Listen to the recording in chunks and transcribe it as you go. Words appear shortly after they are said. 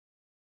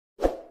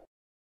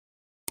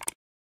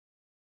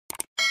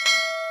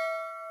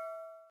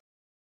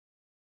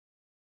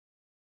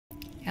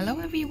Hello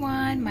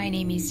everyone, my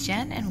name is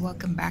Jen and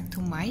welcome back to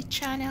my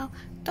channel,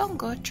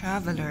 NORWAY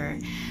Traveler.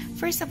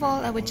 First of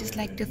all, I would just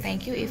like to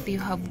thank you if you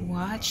have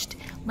watched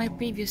my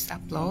previous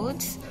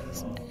uploads,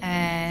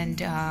 and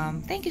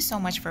thank you so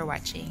much for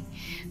watching.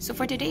 So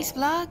for today's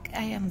vlog,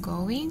 I am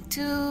going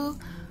to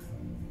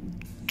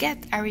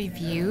get a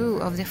review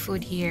of the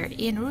food here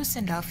in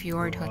Rosendal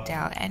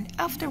Fjordhotel, and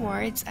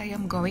afterwards I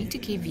am going to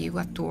give you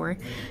a tour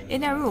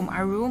in a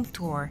room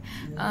tour.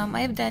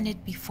 I've done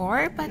it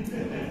before, but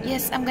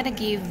yes, I'm gonna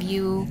give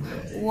you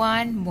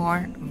one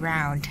more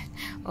round.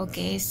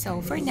 Okay, so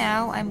for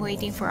now I'm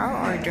waiting for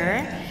our order.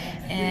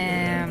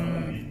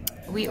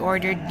 We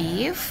ordered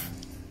beef.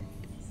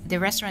 The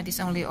restaurant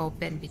is only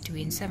open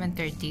between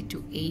 7:30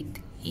 to 8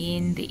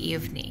 in the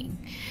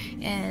evening,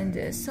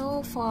 and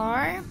so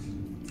far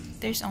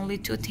there's only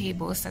 2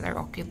 tables that are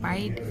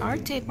occupied, our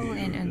table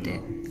and on the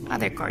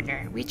other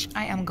corner, which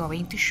I am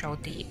going to show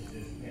to you.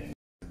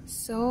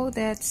 So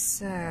that's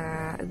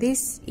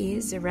this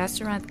is the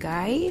restaurant,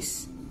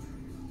 guys.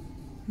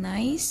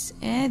 Nice.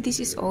 And this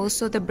is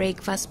also the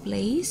breakfast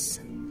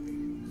place.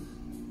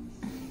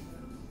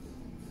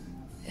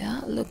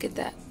 Yeah, look at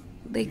that.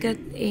 They got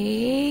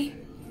a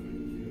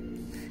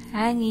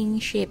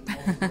hanging ship.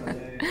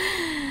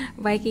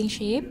 Viking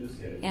ship.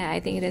 Yeah,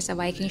 I think it is a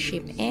Viking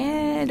ship.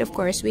 And of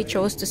course, we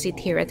chose to sit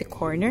here at the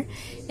corner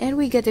and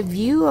we get a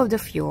view of the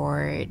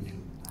fjord.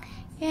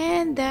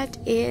 And that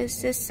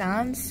is the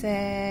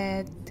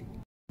sunset.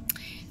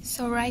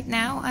 So right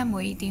now, I'm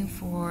waiting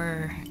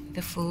for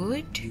the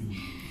food.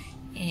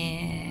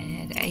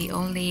 And I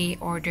only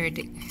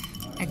ordered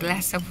a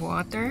glass of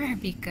water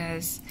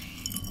because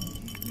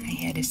I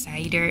had a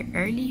cider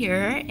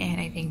earlier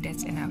and I think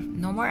that's enough.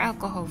 No more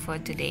alcohol for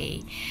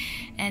today.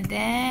 And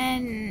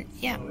then,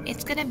 yeah,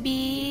 it's gonna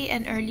be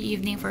an early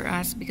evening for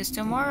us because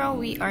tomorrow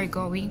we are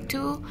going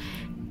to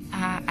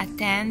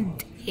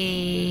attend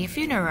a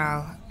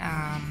funeral,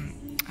 a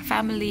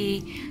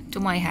family to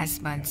my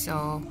husband.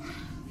 So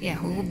yeah,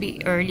 we will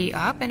be early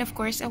up, and of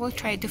course I will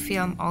try to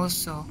film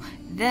also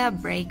the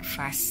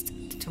breakfast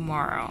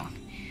tomorrow.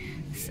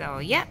 So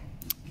yeah,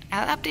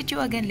 I'll update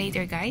you again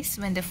later, guys,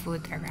 when the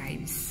food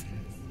arrives.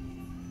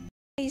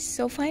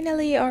 So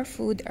finally our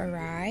food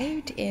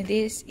arrived, and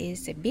this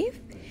is the beef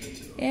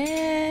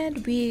and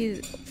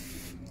with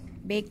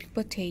baked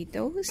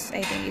potatoes.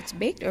 I think it's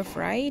baked or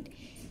fried,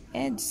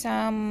 and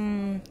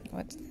some,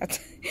 what's that?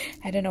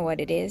 I don't know what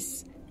it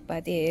is,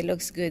 but it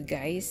looks good,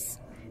 guys.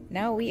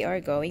 Now we are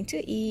going to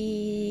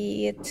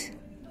eat.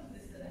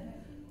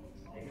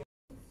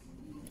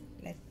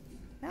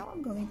 Now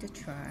I'm going to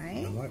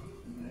try.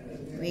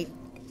 Wait,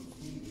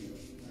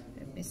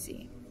 let me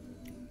see.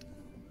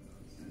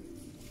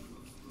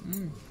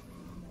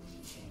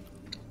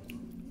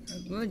 So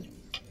good.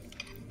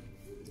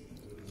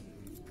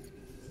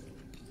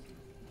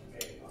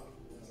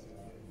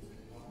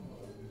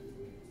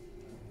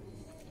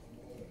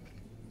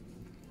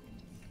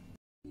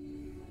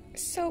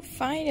 So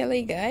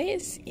finally,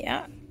 guys,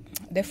 yeah,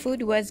 the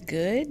food was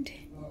good.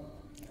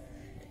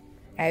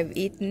 I've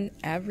eaten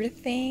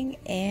everything,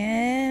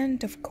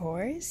 and of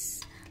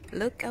course,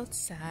 look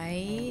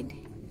outside.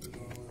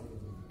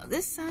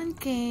 The sun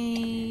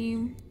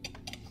came.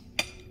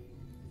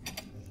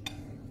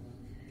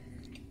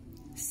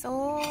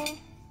 So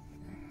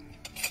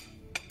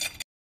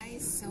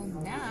guys, so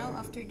now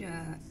after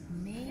the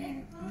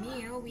main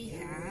meal, we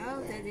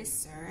have the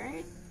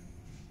dessert.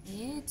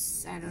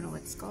 It's, I don't know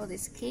what it's called.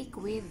 It's cake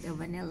with the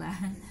vanilla.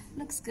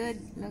 Looks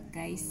good. Look,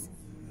 guys.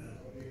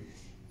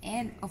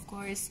 And of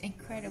course,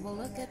 incredible.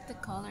 Look at the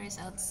colors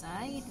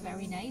outside.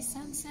 Very nice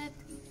sunset,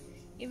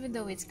 even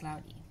though it's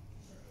cloudy.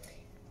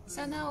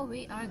 So now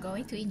we are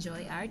going to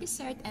enjoy our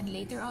dessert, and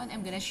later on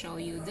I'm gonna show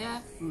you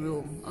the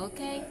room.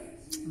 Okay,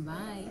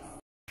 bye.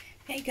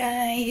 Hey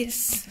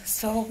guys,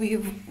 so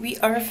we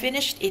are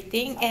finished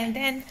eating, and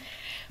then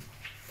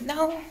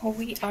now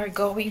we are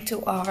going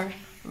to our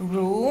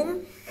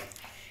room.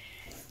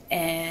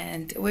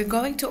 And we're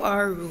going to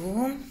our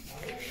room,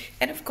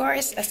 and of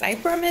course, as I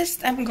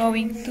promised, I'm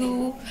going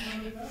to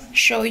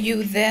show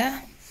you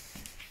the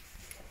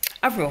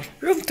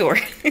room tour.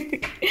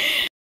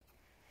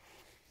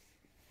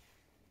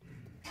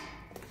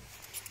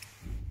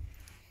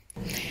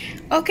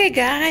 Okay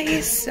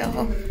guys,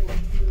 so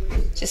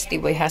just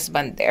leave my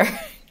husband there.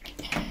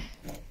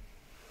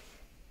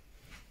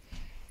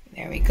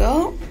 There we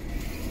go.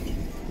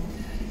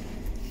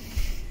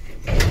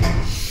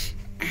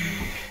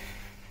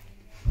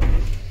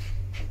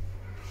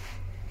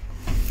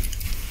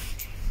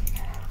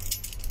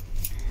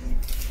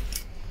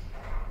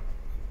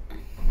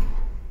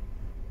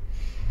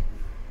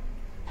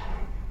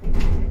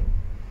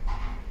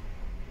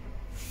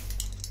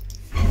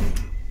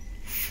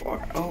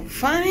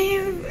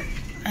 $405,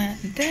 and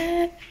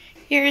then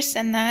here's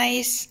a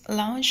nice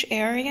lounge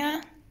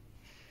area.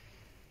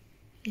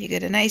 You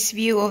get a nice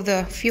view of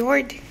the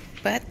fjord,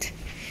 but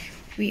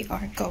we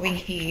are going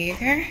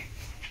here.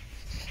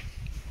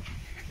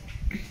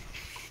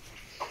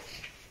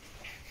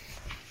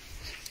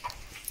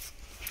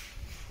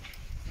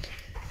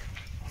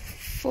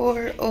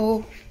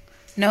 $405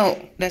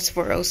 No, that's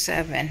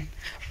 407.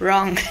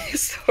 Wrong.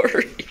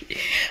 Sorry.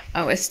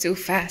 I was too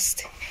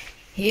fast.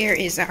 Here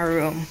is our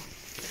room.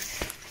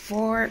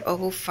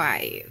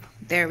 405.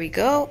 There we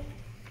go.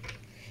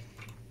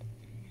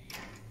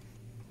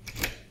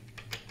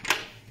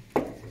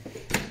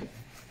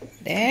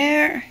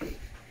 There.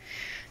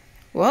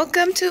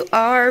 Welcome to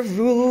our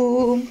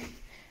room.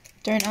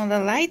 Turn on the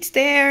lights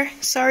there.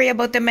 Sorry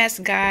about the mess,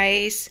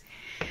 guys.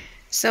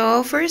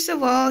 So first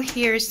of all,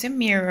 here's the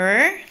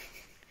mirror.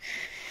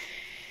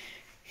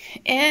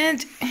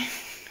 And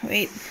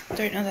wait,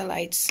 turn on the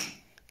lights.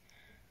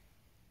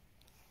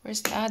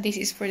 Where's that? This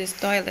is for this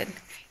toilet.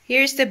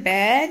 Here's the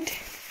bed.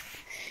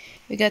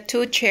 We got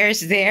 2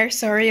 chairs there.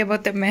 Sorry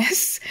about the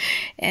mess.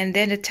 And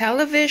then the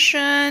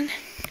television.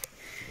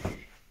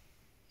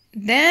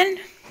 Then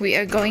we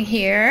are going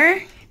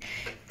here.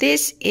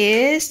 This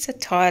is the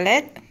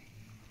toilet.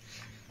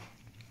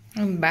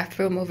 And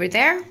bathroom over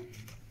there.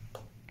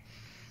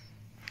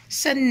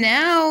 So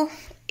now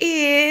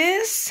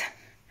is,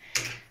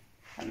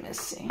 let me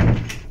see.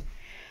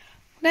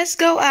 Let's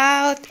go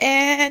out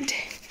and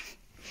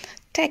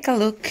take a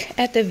look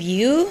at the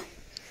view.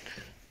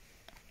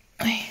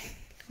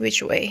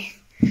 Which way?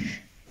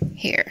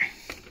 Here.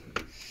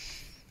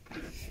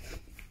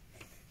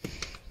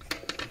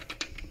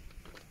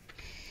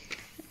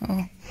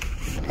 Oh,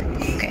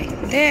 okay,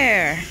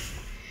 there.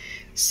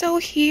 So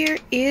here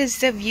is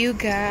the view,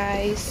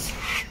 guys.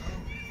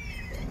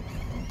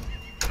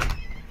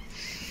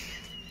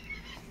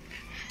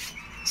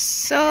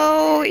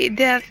 So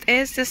that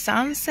is the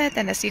sunset,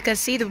 and as you can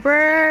see, the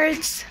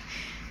birds,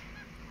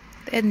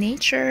 the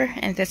nature,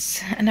 and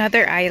that's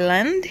another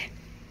island.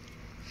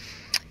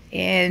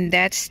 And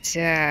that's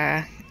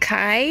the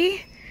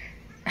Kai.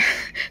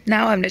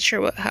 Now I'm not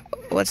sure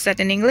what's that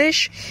in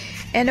English.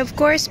 And of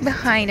course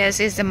behind us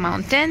is the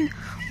mountain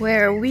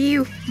where we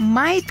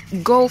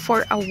might go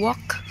for a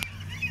walk.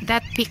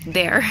 That peak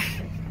there.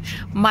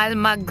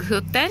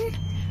 Malmaghuten.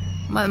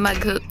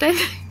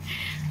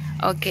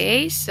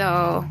 Okay,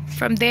 so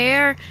from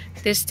there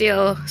there's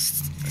still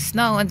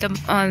snow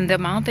on the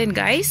mountain,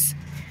 guys.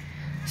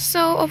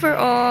 So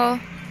overall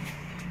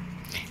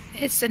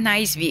it's a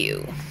nice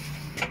view.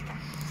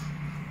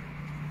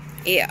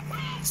 Yeah,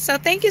 so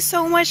thank you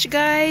so much,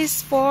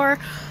 guys, for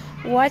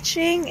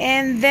watching.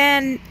 And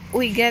then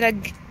we gotta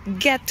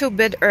get to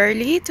bed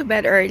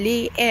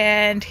early,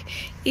 and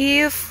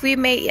if we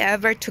may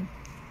ever to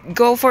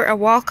go for a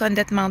walk on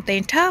that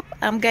mountain top,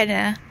 I'm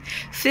gonna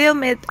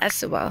film it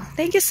as well.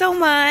 Thank you so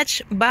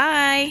much.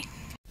 Bye.